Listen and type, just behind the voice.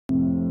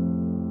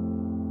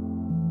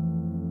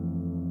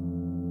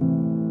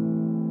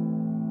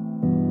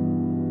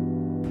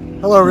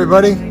Hello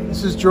everybody,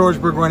 this is George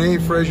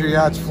Bourgoinie, Fraser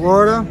Yachts,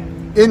 Florida,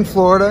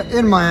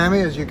 in Miami,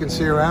 as you can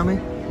see around me.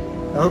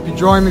 I hope you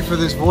join me for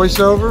this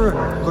voiceover,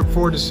 and look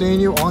forward to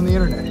seeing you on the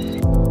internet.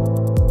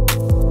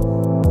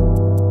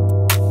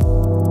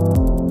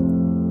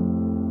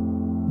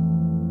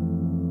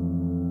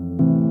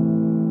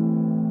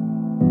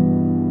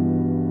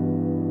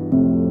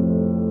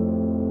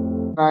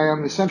 I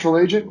am the central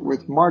agent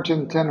with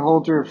Martin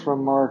Tenholter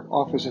from our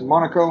office in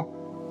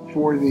Monaco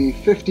for the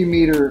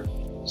 50-meter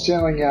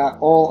sailing yacht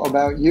All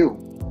About You.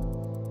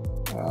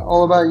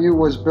 All About You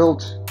was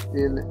built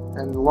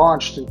and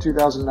launched in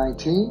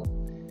 2019.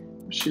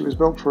 She was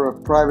built for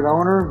a private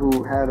owner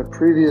who had a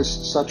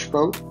previous such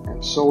boat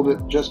and sold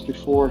it just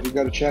before he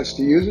got a chance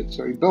to use it.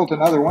 So he built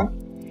another one,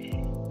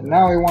 and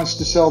now he wants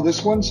to sell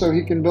this one so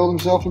he can build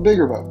himself a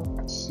bigger boat.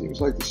 It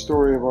seems like the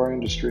story of our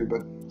industry,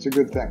 but it's a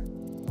good thing.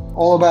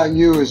 All About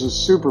You is a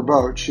super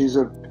boat. She's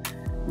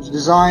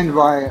designed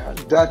by a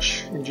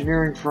Dutch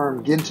engineering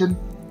firm, GINTON,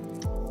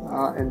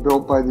 and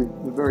built by the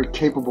very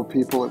capable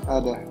people at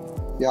ADA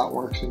Yacht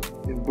Works in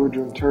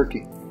Bourgoinie,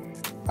 Turkey.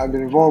 I've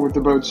been involved with the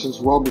boat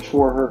since well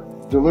before her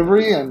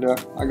delivery, and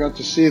I got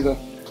to see the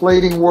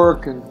plating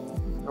work and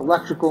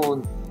electrical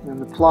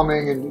and the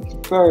plumbing, and it's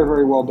very,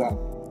 very well done.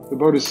 The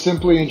boat is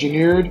simply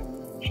engineered.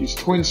 She's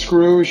twin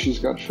screw, she's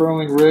got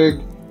furling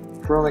rig,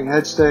 furling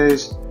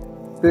headstays,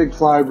 big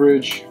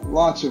flybridge,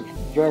 lots of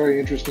very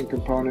interesting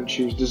components.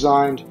 She was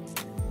designed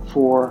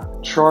for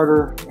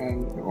charter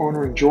and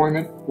owner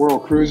enjoyment,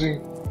 world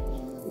cruising,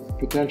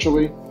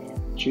 potentially.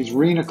 She's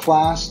RINA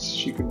classed,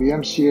 she could be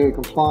MCA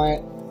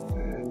compliant,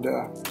 and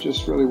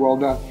just really well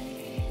done.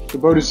 The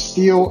boat is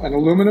steel and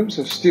aluminum,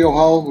 so steel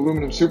hull,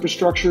 aluminum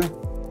superstructure,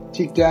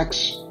 teak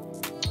decks,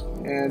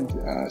 and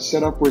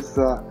set up with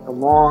a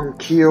long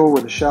keel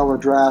with a shallow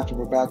draft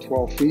of about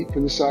 12 feet for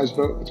this size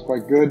boat. It's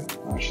quite good.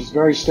 She's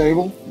very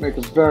stable, make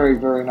a very,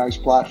 very nice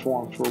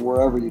platform for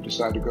wherever you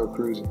decide to go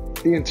cruising.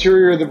 The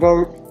interior of the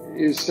boat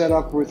is set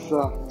up with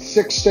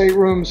 6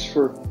 staterooms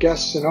for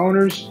guests and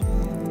owners.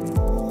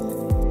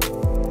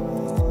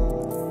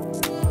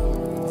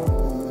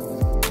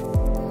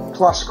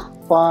 Plus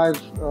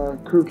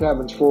 5 crew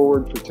cabins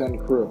forward for 10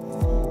 crew.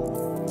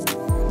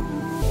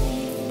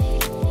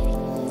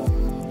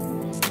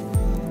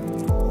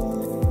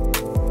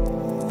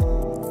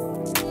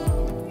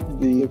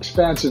 The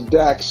expansive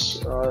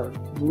decks are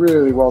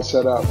really well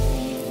set up.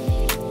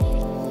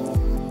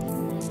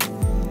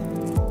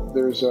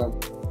 There's a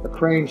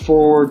crane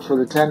forward for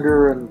the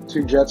tender and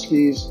 2 jet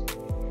skis.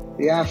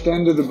 The aft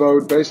end of the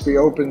boat basically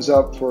opens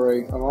up for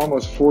an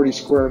almost 40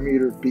 square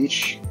meter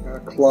beach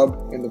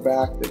club in the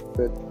back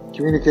that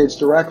communicates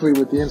directly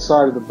with the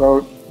inside of the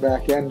boat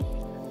back end,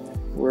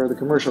 where the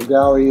commercial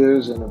galley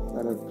is, and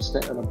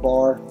a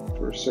bar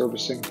for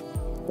servicing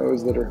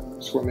those that are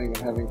swimming and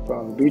having fun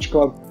on the beach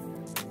club.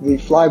 The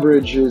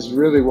flybridge is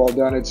really well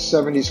done. It's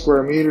 70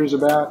 square meters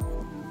about,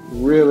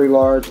 really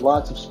large,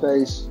 lots of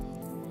space,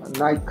 a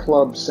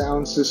nightclub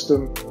sound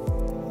system,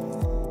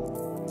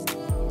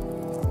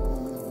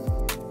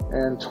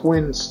 and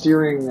twin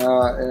steering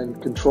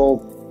and control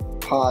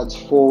pods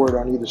forward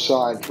on either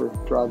side for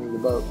driving the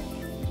boat.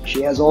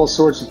 She has all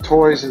sorts of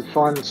toys and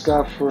fun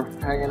stuff for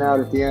hanging out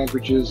at the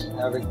anchorages and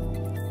having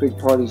big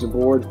parties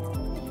aboard.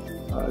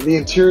 The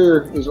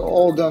interior is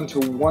all done to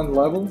one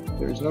level.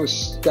 There's no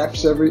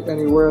steps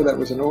anywhere. That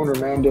was an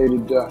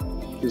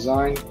owner-mandated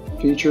design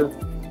feature.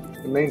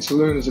 The main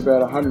saloon is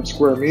about 100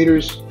 square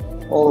meters.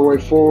 All the way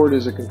forward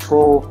is a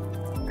control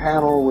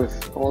panel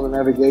with all the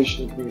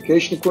navigation and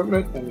communication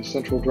equipment and the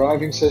central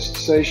driving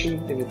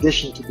station, in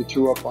addition to the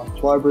 2 up on the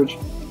flybridge.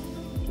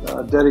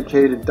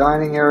 Dedicated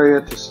dining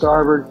area to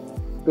starboard,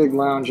 big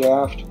lounge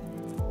aft.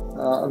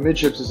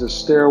 Amidships is a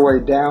stairway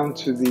down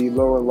to the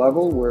lower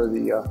level where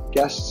the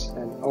guests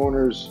and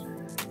owners'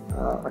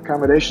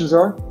 accommodations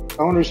are.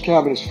 Owner's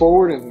cabin is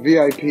forward and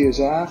VIP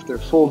is aft. They're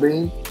full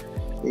beam.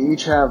 They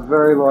each have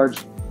very large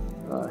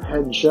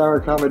head and shower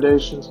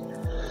accommodations.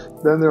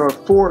 Then there are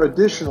 4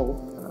 additional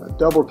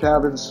double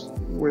cabins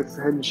with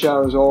head and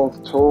showers all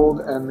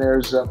told, and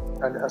there's a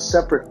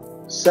separate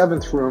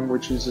 7th room,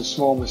 which is a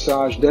small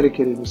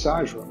dedicated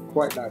massage room.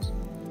 Quite nice.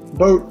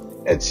 Boat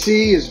at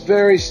sea is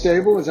very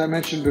stable, as I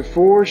mentioned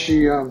before.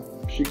 She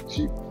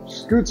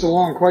scoots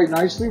along quite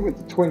nicely with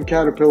the twin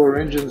Caterpillar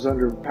engines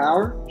under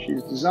power.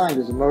 She's designed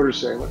as a motor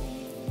sailor,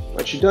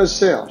 but she does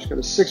sail. She's got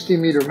a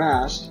 60-meter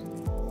mast,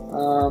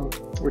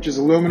 which is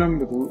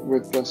aluminum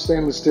with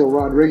stainless steel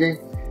rod rigging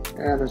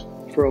and a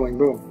furling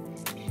boom.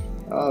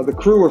 The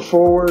crew are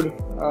forward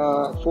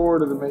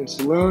of the main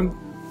saloon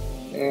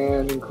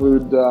and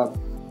include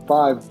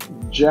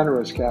 5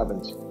 generous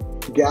cabins.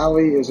 The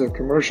galley is a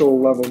commercial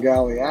level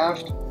galley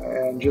aft,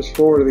 and just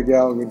forward of the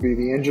galley would be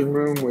the engine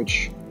room,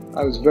 which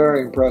I was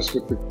very impressed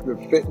with the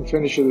fit and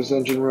finish of this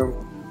engine room,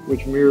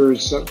 which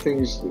mirrors some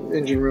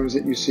engine rooms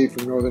that you see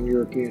from Northern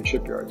European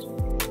shipyards.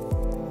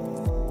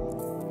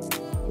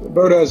 The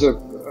boat has a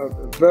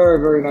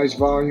very, very nice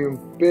volume,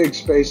 big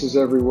spaces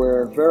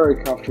everywhere,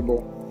 very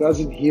comfortable,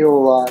 doesn't heel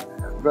a lot,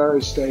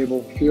 very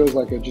stable, feels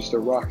like just a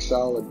rock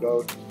solid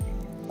boat.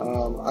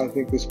 I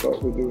think this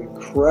boat would do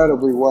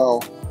incredibly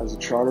well as a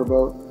charter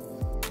boat,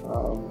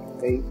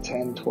 8,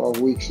 10,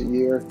 12 weeks a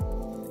year.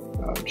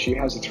 She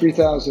has a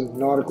 3,000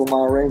 nautical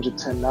mile range at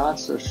 10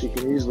 knots, so she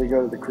can easily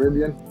go to the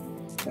Caribbean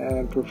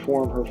and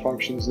perform her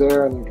functions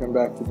there and then come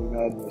back to the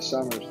Med in the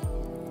summers.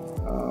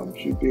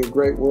 She'd be a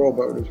great world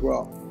boat as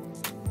well.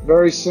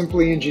 Very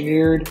simply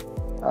engineered,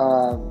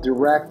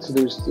 direct.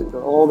 There's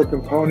all the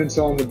components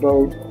on the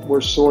boat were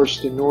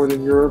sourced in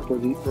Northern Europe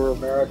or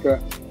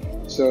America,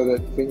 so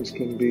that things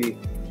can be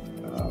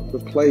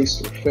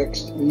replaced or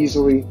fixed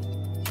easily.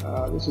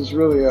 This is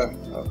really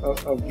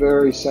a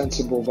very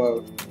sensible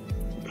boat.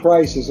 The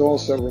price is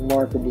also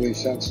remarkably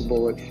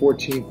sensible at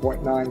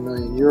 14.9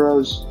 million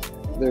euros.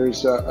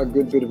 There's a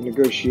good bit of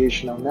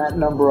negotiation on that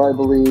number, I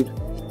believe.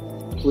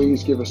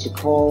 Please give us a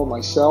call,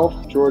 myself,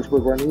 George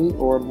Bourgoinie,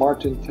 or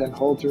Martin ten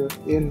Holter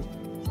in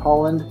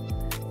Holland,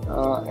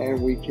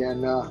 and we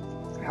can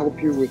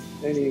help you with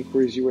any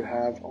inquiries you would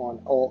have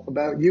on all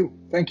about you.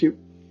 Thank you.